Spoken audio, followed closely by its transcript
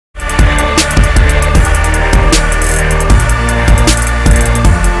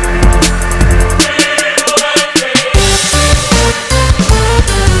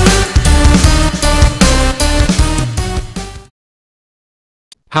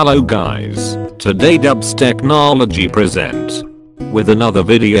Hello guys, today Dubstechnology Present with another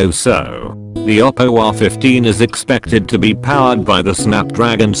video. So, the Oppo R15 is expected to be powered by the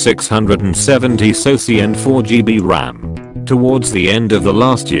Snapdragon 670 SoC and 4GB RAM. Towards the end of the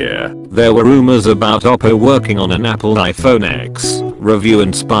last year, there were rumors about Oppo working on an Apple iPhone X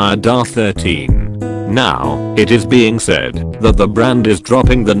review-inspired R13. Now, it is being said that the brand is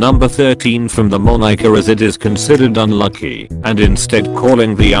dropping the number 13 from the moniker as it is considered unlucky, and instead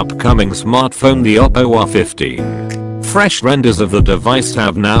calling the upcoming smartphone the Oppo R15. Fresh renders of the device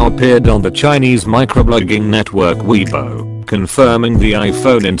have now appeared on the Chinese microblogging network Weibo, confirming the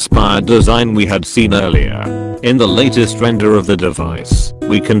iPhone-inspired design we had seen earlier. In the latest render of the device,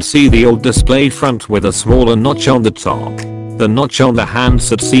 we can see the old display front with a smaller notch on the top. The notch on the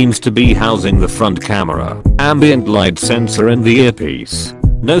handset seems to be housing the front camera, ambient light sensor and the earpiece.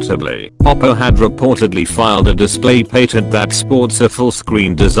 Notably, Oppo had reportedly filed a display patent that sports a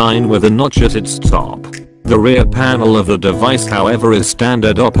full-screen design with a notch at its top. The rear panel of the device, however, is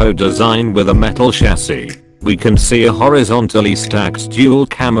standard Oppo design with a metal chassis. We can see a horizontally stacked dual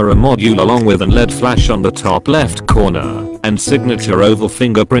camera module along with an LED flash on the top left corner, and signature oval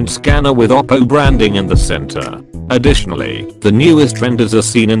fingerprint scanner with Oppo branding in the center. Additionally, the newest renders are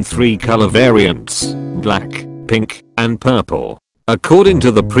seen in 3 color variants: black, pink, and purple. According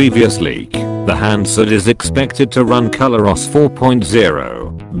to the previous leak, the handset is expected to run ColorOS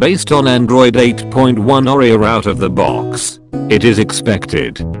 4.0, based on Android 8.1 Oreo out of the box. It is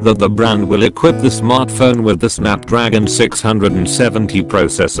expected that the brand will equip the smartphone with the Snapdragon 670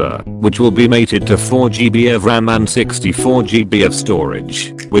 processor, which will be mated to 4GB of RAM and 64GB of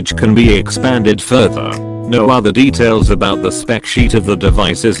storage, which can be expanded further. No other details about the spec sheet of the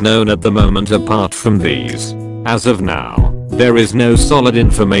device is known at the moment apart from these. As of now, there is no solid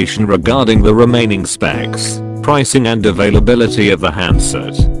information regarding the remaining specs, pricing and availability of the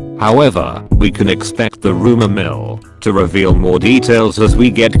handset. However, we can expect the rumor mill to reveal more details as we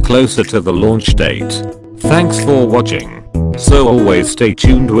get closer to the launch date. Thanks for watching. So always stay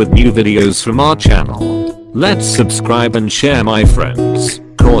tuned with new videos from our channel. Let's subscribe and share, my friends.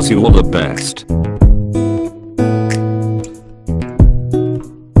 Cause you all the best.